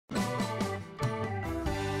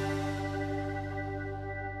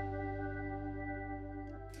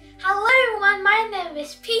name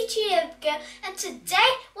is Peachy Abigail, and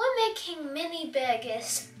today we're making mini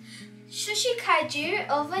burgers. Sushi Kaiju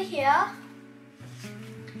over here,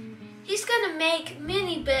 he's gonna make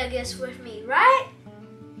mini burgers with me, right?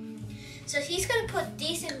 So he's gonna put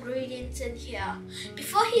these ingredients in here.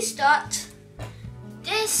 Before he starts,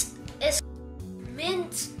 this is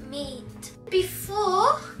minced meat.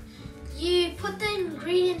 Before you put the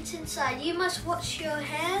ingredients inside, you must wash your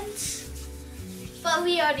hands. But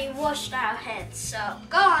we already washed our hands, so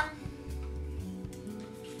go on.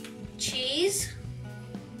 Cheese.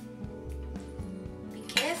 Be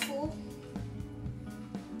careful.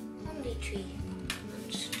 Only 3.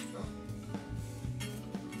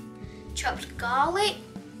 Chopped garlic.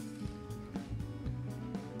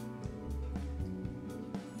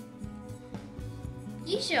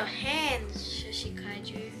 Use your hands, Sushi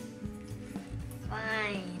Kaiju.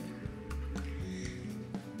 Fine.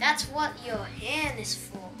 That's what your hand is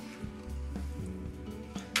for.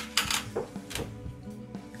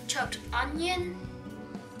 Chopped onion.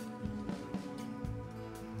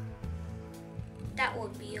 That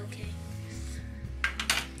would be okay.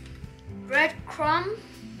 Breadcrumb.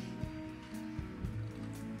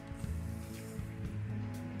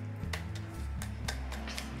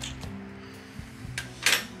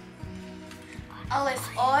 Olive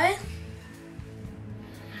oil.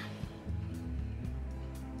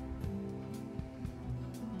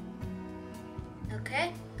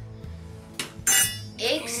 Okay.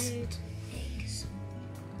 Eggs.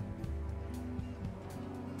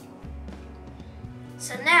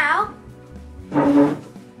 So now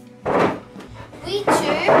we two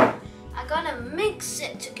are gonna mix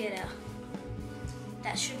it together.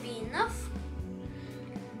 That should be enough.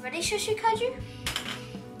 Ready, Sushi Kaiju?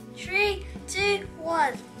 3, 2,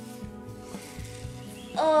 1.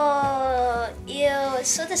 Oh, ew, it's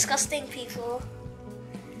so disgusting, people.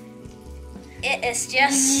 It is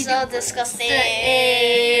just so disgusting.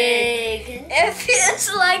 It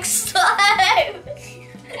feels like slime.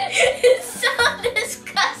 It's so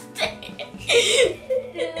disgusting.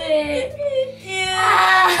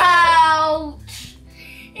 Ouch!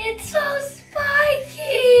 It's so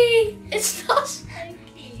spiky. It's so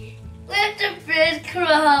spiky. Where's the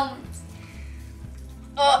breadcrumbs?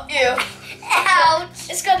 Oh, ew. Ouch!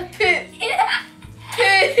 It's gonna poop.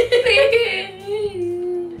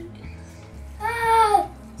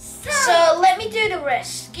 So let me do the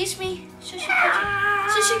rest. Excuse me, Sushi Kaiju.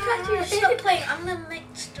 Sushi Kaiju, stop playing. I'm gonna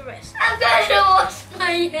mix the rest. I'm gonna wash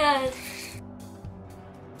my hands.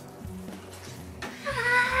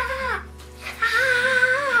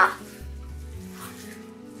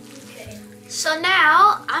 Okay. So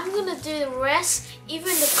now I'm gonna do the rest,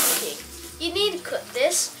 even the cooking. You need to cook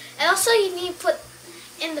this, and also you need to put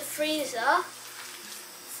in the freezer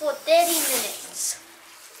for 30 minutes.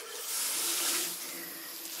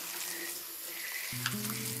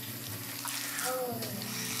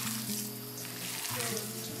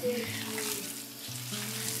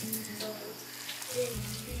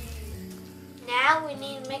 Now we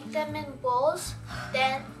need to make them in bowls,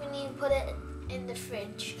 then we need to put it in the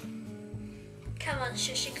fridge. Come on,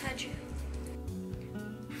 Sushi Kaiju.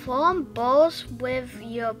 Form balls with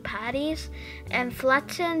your patties and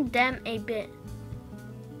flatten them a bit.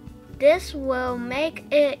 This will make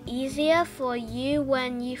it easier for you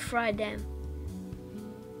when you fry them.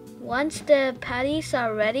 Once the patties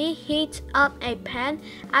are ready, heat up a pan,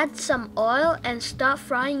 add some oil, and start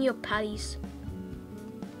frying your patties.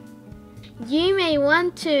 You may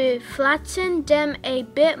want to flatten them a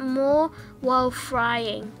bit more while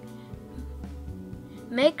frying.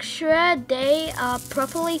 Make sure they are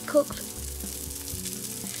properly cooked.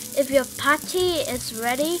 If your patty is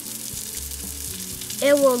ready,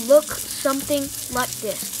 it will look something like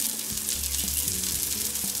this.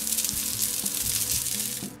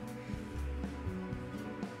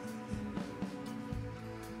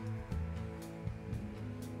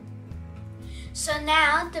 So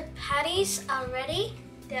now the patties are ready.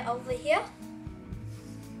 They're over here.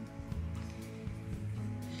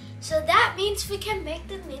 So that means we can make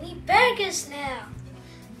the mini burgers now.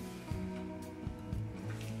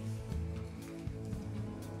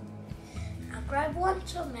 I'll grab one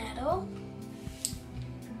tomato.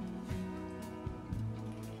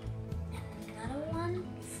 And another one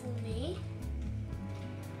for me.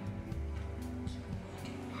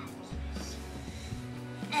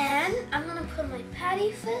 And I'm gonna put my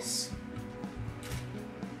patty first.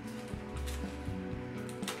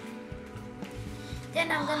 Then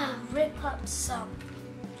I'm gonna rip up some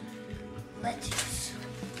lettuce.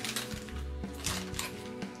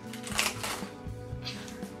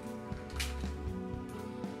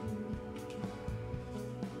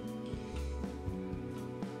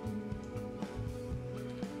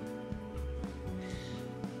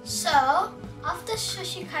 So, after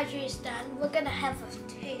Sushi Kaiju is done, we're gonna have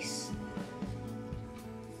a taste.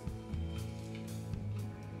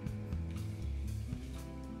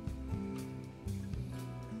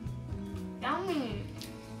 Yummy.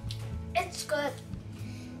 It's good.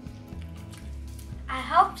 I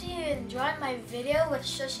hope you enjoyed my video with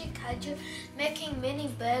Sushi Kaiju making mini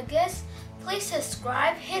burgers. Please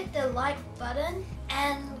subscribe, hit the like button,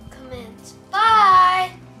 and comment.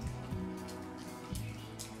 Bye!